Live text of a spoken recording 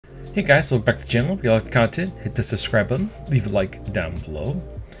Hey guys, welcome back to the channel. If you like the content, hit the subscribe button, leave a like down below.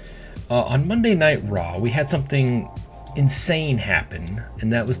 On Monday Night Raw, we had something insane happen,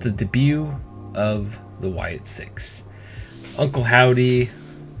 and that was the debut of the Wyatt 6. Uncle Howdy,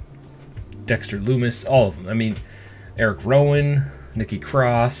 Dexter Lumis, all of them. I mean, Eric Rowan, Nikki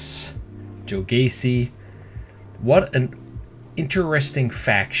Cross, Joe Gacy. What an interesting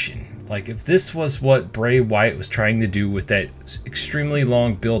faction. Like, if this was what Bray Wyatt was trying to do with that extremely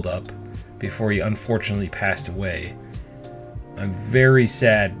long build-up before he unfortunately passed away, I'm very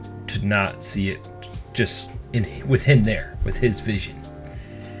sad to not see it just with him there, with his vision.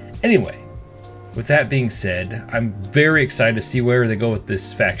 Anyway, with that being said, I'm very excited to see where they go with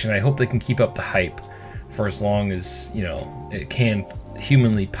this faction. I hope they can keep up the hype for as long as, you know, it can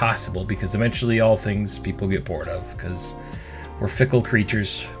humanly possible, because eventually all things people get bored of, because we're fickle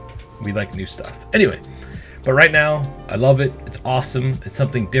creatures. We like new stuff. Anyway, but right now, I love it. It's awesome. It's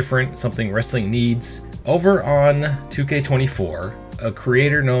something different, something wrestling needs. Over on 2K24, a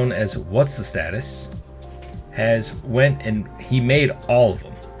creator known as What's the Status has went and he made all of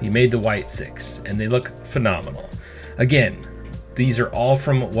them. He made the Wyatt 6, and they look phenomenal. Again, these are all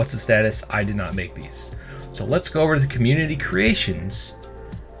from What's the Status. I did not make these. So let's go over to the community creations,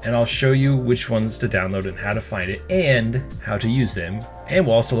 and I'll show you which ones to download and how to find it and how to use them. And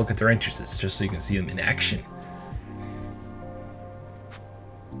we'll also look at their entrances just so you can see them in action.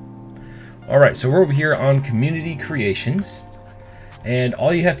 Alright, so we're over here on community creations, and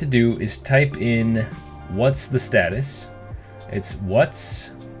all you have to do is type in What's the Status. It's What's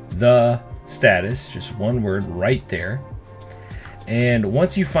the Status, just one word right there. And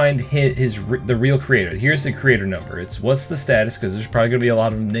once you find the real creator, here's the creator number. It's What's the Status, because there's probably going to be a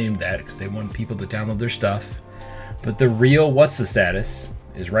lot of them named that because they want people to download their stuff. But the real What's the Status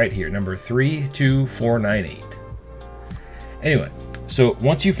is right here, number 32498. Anyway, so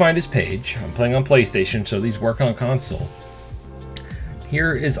once you find his page, I'm playing on PlayStation, so these work on console.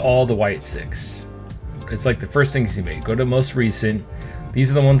 Here is all the Wyatt 6. It's like the first things he made. Go to most recent. These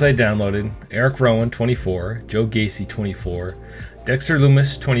are the ones I downloaded. Eric Rowan, 24. Joe Gacy, 24. Dexter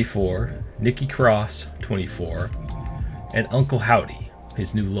Lumis, 24. Nikki Cross, 24. And Uncle Howdy,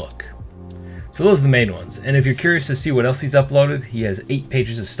 his new look. So those are the main ones. And if you're curious to see what else he's uploaded, he has 8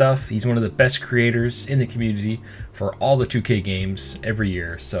 pages of stuff. He's one of the best creators in the community for all the 2K games every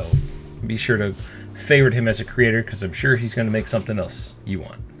year. So be sure to favorite him as a creator, because I'm sure he's going to make something else you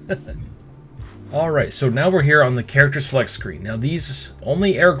want. Alright, so now we're here on the character select screen. Now these,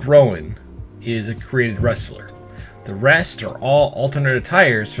 only Eric Rowan is a created wrestler. The rest are all alternate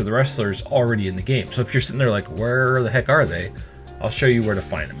attires for the wrestlers already in the game. So if you're sitting there like, where the heck are they? I'll show you where to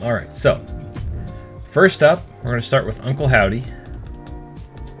find them. Alright, so first up, we're going to start with Uncle Howdy,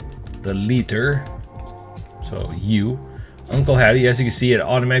 the leader. So you, Uncle Howdy, as you can see, it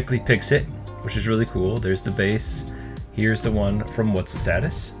automatically picks it, which is really cool. There's the base. Here's the one from What's the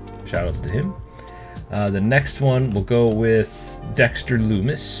Status. Shoutouts to him. The next one, we'll go with Dexter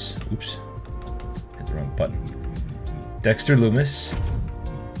Lumis. Oops, hit the wrong button. Dexter Lumis.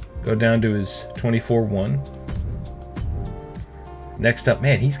 Go down to his 24-1. Next up,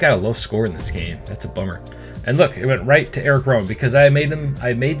 man, he's got a low score in this game. That's a bummer. And look, it went right to Eric Rowan because I made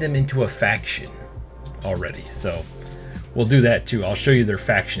them into a faction already. So we'll do that too. I'll show you their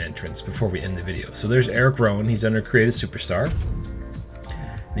faction entrance before we end the video. So there's Eric Rowan. He's under Creative Superstar.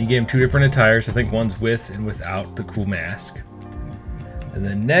 And he gave him 2 different attires. I think one's with and without the cool mask. And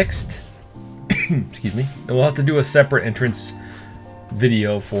then next, excuse me, and we'll have to do a separate entrance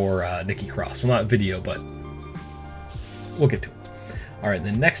video for Nikki Cross. Well, not video, but we'll get to it. Alright,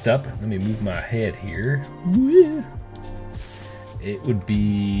 then next up, let me move my head here. It would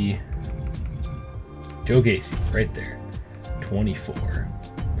be Joe Gacy, right there. 24.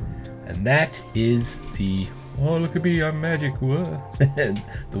 And that is the, oh, look at me, I'm magic, what?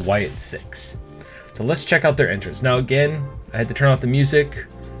 The Wyatt 6. So let's check out their entrance. Now again, I had to turn off the music,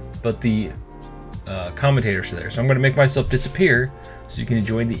 but the commentators are there. So I'm going to make myself disappear so you can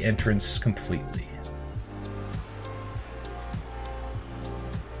enjoy the entrance completely.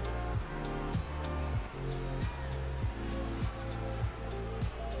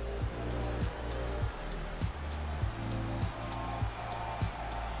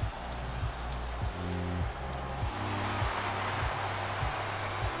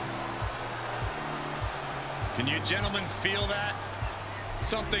 Can you gentlemen feel that?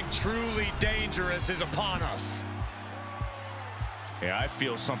 Something truly dangerous is upon us. Yeah, I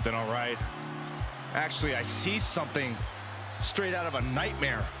feel something, all right. Actually, I see something straight out of a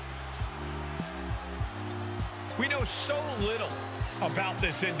nightmare. We know so little about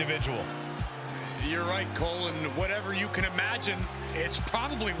this individual. You're right, Cole, and whatever you can imagine, it's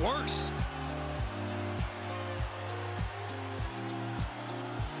probably worse.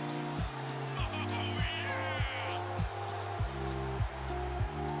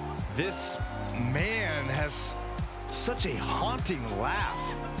 This man has such a haunting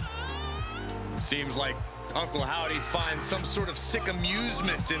laugh. Seems like Uncle Howdy finds some sort of sick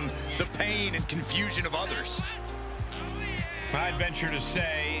amusement in the pain and confusion of others. I'd venture to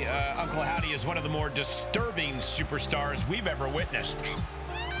say Uncle Howdy is one of the more disturbing superstars we've ever witnessed.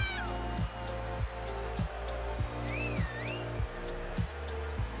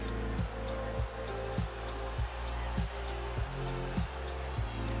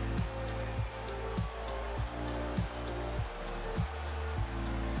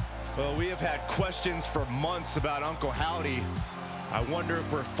 Well, we have had questions for months about Uncle Howdy. I wonder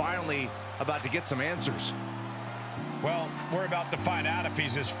if we're finally about to get some answers. Well, we're about to find out if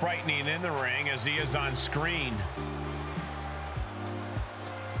he's as frightening in the ring as he is on screen.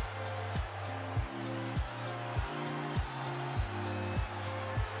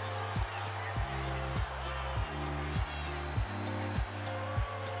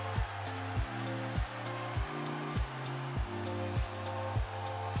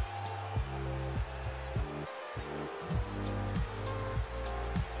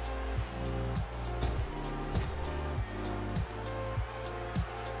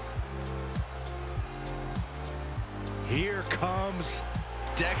 Here comes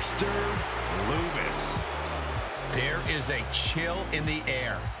Dexter Lumis. There is a chill in the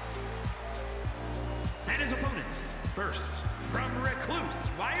air. And his opponents, first from Recluse,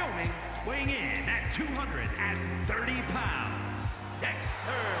 Wyoming, weighing in at 230 pounds,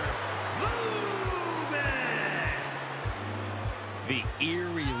 Dexter Lumis. The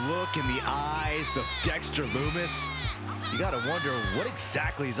eerie look in the eyes of Dexter Lumis. You gotta wonder what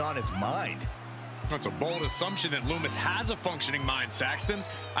exactly is on his mind. That's a bold assumption that Lumis has a functioning mind, Saxton.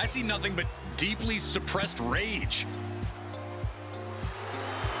 I see nothing but deeply suppressed rage.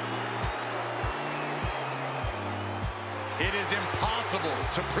 It is impossible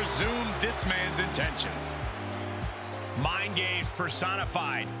to presume this man's intentions. Mind games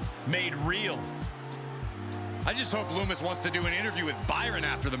personified, made real. I just hope Lumis wants to do an interview with Byron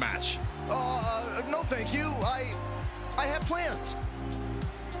after the match. No thank you. I have plans.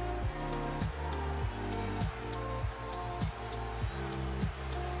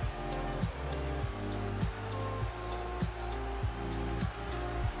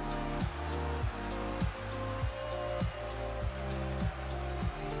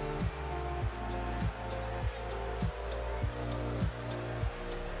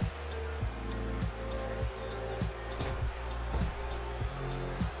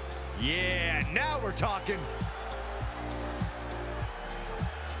 Yeah, now we're talking.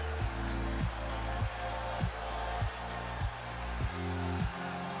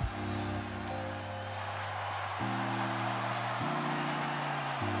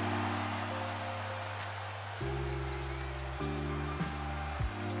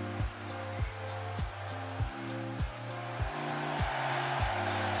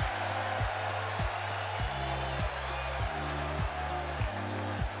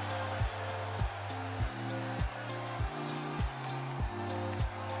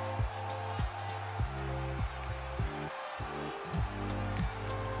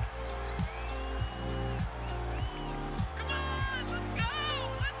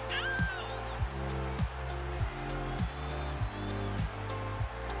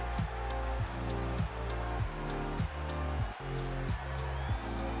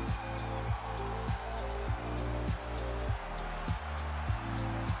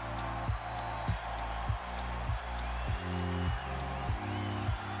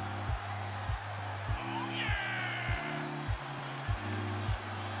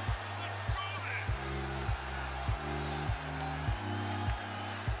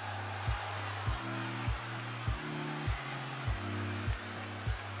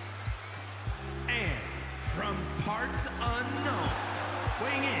 From parts unknown,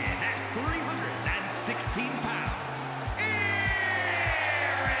 weighing in at 316 pounds, Eric!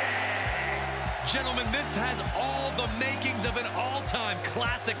 Gentlemen, this has all the makings of an all-time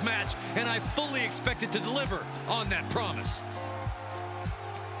classic match, and I fully expect it to deliver on that promise.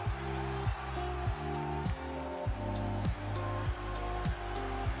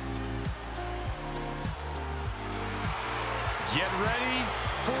 Get ready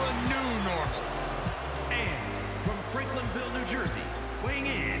for a new normal. And from Franklinville, New Jersey, weighing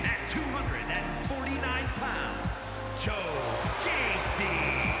in at 249 pounds, Joe Gacy.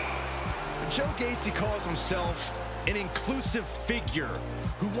 Joe Gacy calls himself an inclusive figure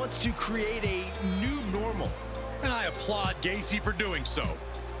who wants to create a new normal. And I applaud Gacy for doing so.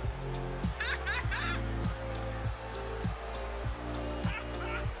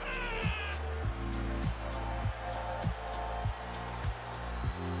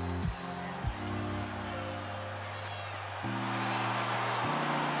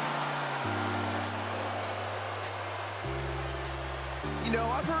 You know,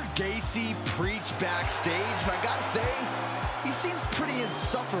 I've heard Gacy preach backstage, and I gotta say, he seems pretty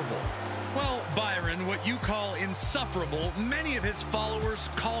insufferable. Well, Byron, what you call insufferable, many of his followers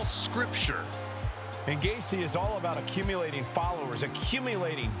call scripture. And Gacy is all about accumulating followers,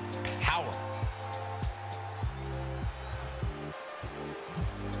 accumulating power.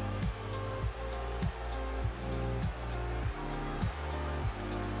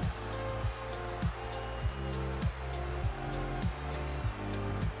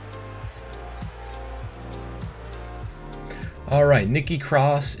 All right, Nikki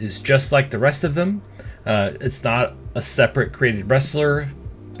Cross is just like the rest of them. It's not a separate created wrestler,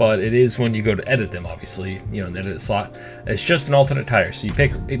 but it is when you go to edit them, obviously, you know, in the edit slot. It's just an alternate tire. So you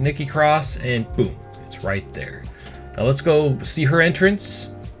pick Nikki Cross and boom, it's right there. Now let's go see her entrance,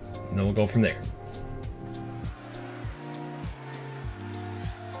 and then we'll go from there.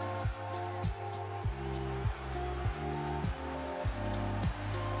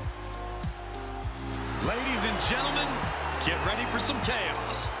 Ladies and gentlemen, get ready for some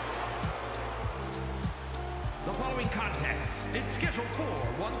chaos. The following contest is scheduled for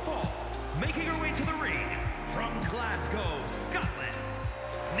one fall. Making her way to the ring from Glasgow, Scotland,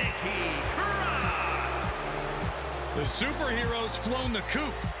 Nikki Cross. The superhero's flown the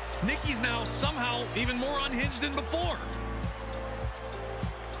coop. Nikki's now somehow even more unhinged than before.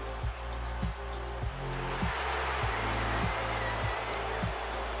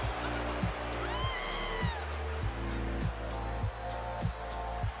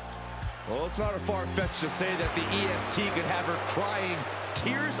 Well, it's not a far-fetched to say that the EST could have her crying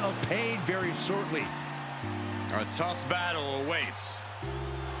tears of pain very shortly. A tough battle awaits.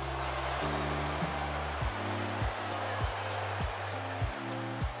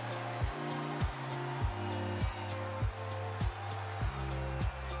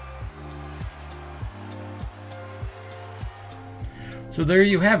 So there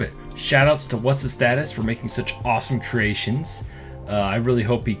you have it. Shoutouts to What's the Status for making such awesome creations. I really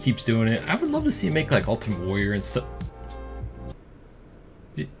hope he keeps doing it. I would love to see him make like Ultimate Warrior and stuff.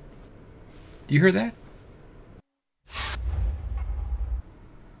 Do you hear that?